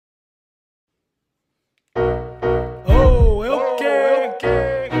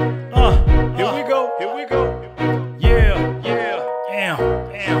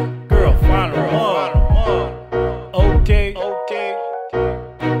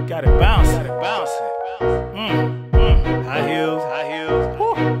Got it bouncing. High heels.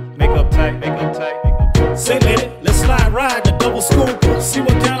 Woo. Makeup tight. Say lady, let's slide ride the double scooper. See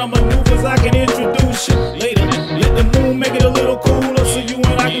what kind of maneuvers I can introduce you later. Let the moon make it a little cooler, so you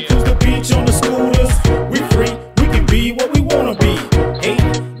and I can cruise the beach on the scooters. We free, we can be what we wanna be. Hey,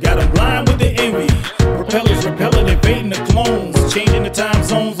 got 'em blind with the envy. Propellers repelling, invading the clones, changing the time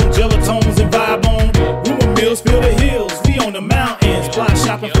zones on gelatones and vibe on. Rumor mills fill the hills, we on the mountains, fly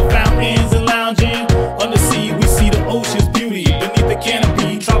shopping for fountains and lounging. Undersea, we see the ocean's beauty. Beneath the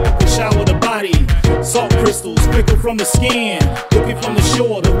canopy, tropical shower the body. Salt crystals trickle from the skin. Looking from the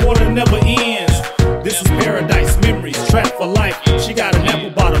shore, the water never ends. This is paradise, memories trapped for life. She got an apple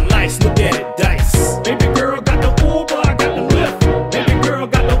bottom, nice, look at it, dice. Baby girl got the Oober, I got the lift. Baby girl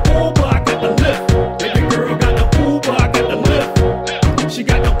got the Oober, I got the lift. Baby girl got the Oober, I got the lift. She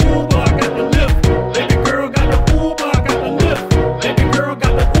got the Oober, I got the lift. Baby girl got the Oober, I got the lift. Baby girl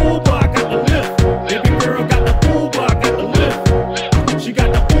got the Oober, I got the lift. Baby girl got the Oober, I got the lift. She got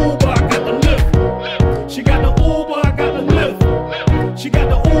the Oober, I got the lift. She got the Oober, I got the lift. She got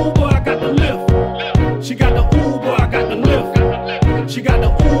the Oober, I got the lift. She got the Oober, I got the lift. She got the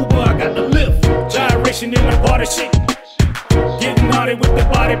Oober, I got the lift. Gyration in the body shake, getting naughty with the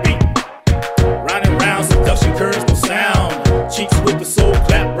body beat. Riding round, seduction curves no sound. Cheeks with the soul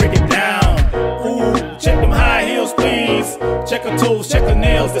clap, break it down. Ooh, check them high heels, please. Check her toes, check her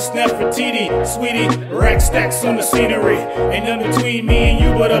nails, the Nefertiti. Sweetie, rack stacks on the scenery. Ain't nothing between me and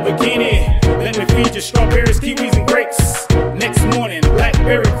you but a bikini. Let me feed you strawberries, kiwis, and grapes. Next morning,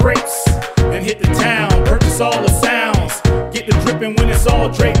 blackberry crepes. Then hit the town, purchase all the sounds. Get the dripping when it's all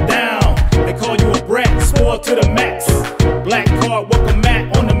draped down. They call you a brat, spoiled to the max. Black card, welcome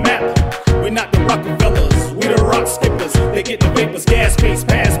mat on the map. We're not the Rockefellers, we the rock skippers. They get the vapors, gas space,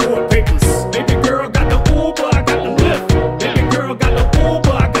 passport papers. Baby girl got the Oober, I got the lift. Baby girl got the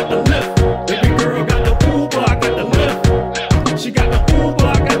Oober, I got the lift. Baby girl got the Oober, I got the lift. She got the Oober,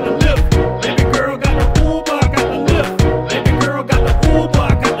 I got the lift. Baby girl got the Oober, I got the lift. Baby girl got the Oober, I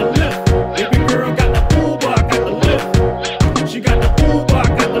got the lift. Baby girl got the Oober, I got the lift. She got the Oober, I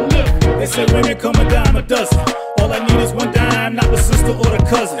got the lift. They say women come a dime a dozen. All I need is one dime, not the sister or the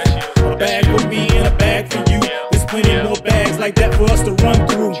cousin. A bag for me and a bag for you. There's plenty more bags like that for us to run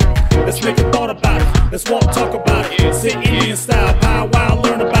through. Let's make a thought about it. Let's walk, talk about it. Sit Indian style, pow wow,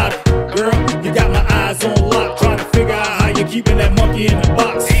 learn about it. Girl, you got my eyes on lock, trying to figure out how you're keeping that monkey in the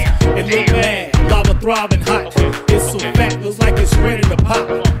box. It look mad, lava throbbing hot. It's so fat, looks like it's ready to pop.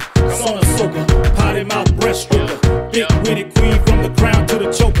 Sauna soaker, potty mouth breaststroker. Big witted queen from the crown to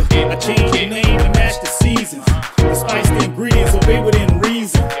the choker. I changed the name to match the seasons. The spice, the ingredients obey within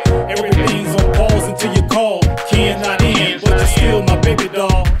reason. Everything's on pause until you call. Ken not in, but you're still my baby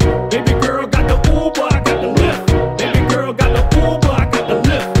doll. Baby girl got the Oober, I got the lift. Baby girl got the Oober, I got the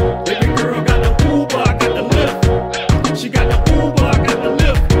lift. Baby girl got the Oober, I got the lift. She got the Oober, I got the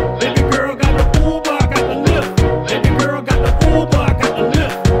lift. Baby girl got the Oober, I got the lift. Baby girl got the Oober, I got the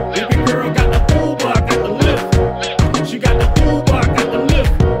lift. Baby girl got the Oober, I got the lift. She got the Oober, I got the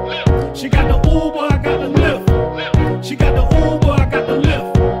lift. She got the Oober, I got the lift. She got the Oober, I got the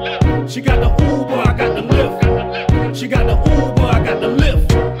lift. She got the Oober, I got the lift. She got the Oober, I got the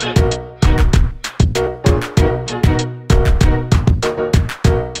lift.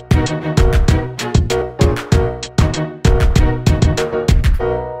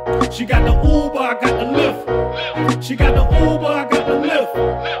 She got the Oober, I got the lift. She got the Oober, I got the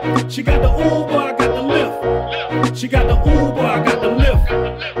lift. She got the Oober, I got the lift. She got the Oober, I got the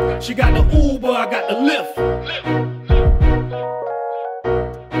lift. She got the Oober, I got the lift.